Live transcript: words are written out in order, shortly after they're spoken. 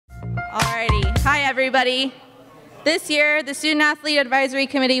Alrighty, hi everybody. This year, the Student Athlete Advisory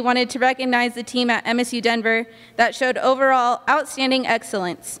Committee wanted to recognize the team at MSU Denver that showed overall outstanding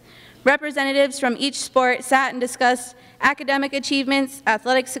excellence. Representatives from each sport sat and discussed academic achievements,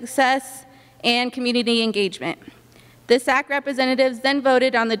 athletic success, and community engagement. The SAC representatives then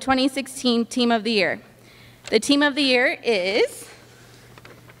voted on the 2016 Team of the Year. The Team of the Year is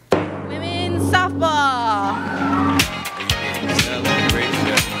Women's Softball.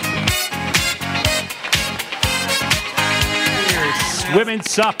 Women's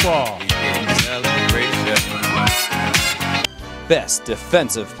Softball. Best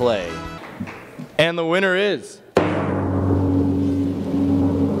defensive play. And the winner is...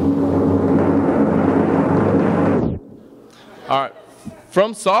 All right,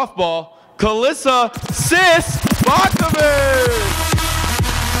 from softball, Kalissa Sis Bakovich.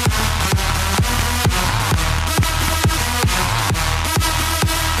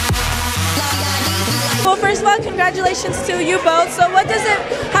 Well, first of all, congratulations to you both. So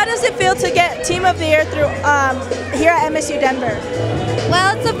how does it feel to get Team of the Year through here at MSU Denver?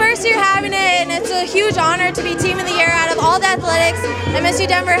 Well, it's the first year having it, and it's a huge honor to be Team of the Year out of all the athletics. MSU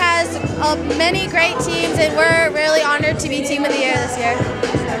Denver has many great teams, and we're really honored to be Team of the Year this year.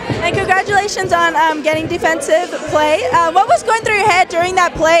 And congratulations on getting defensive play. What was going through your head during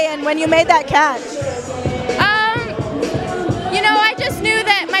that play and when you made that catch? You know, I just knew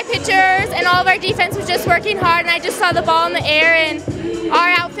that my pitchers and all of our defense was just working hard, and I just saw the ball in the air, and our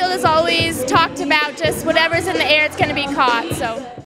outfield has always talked about just whatever's in the air, it's going to be caught. So.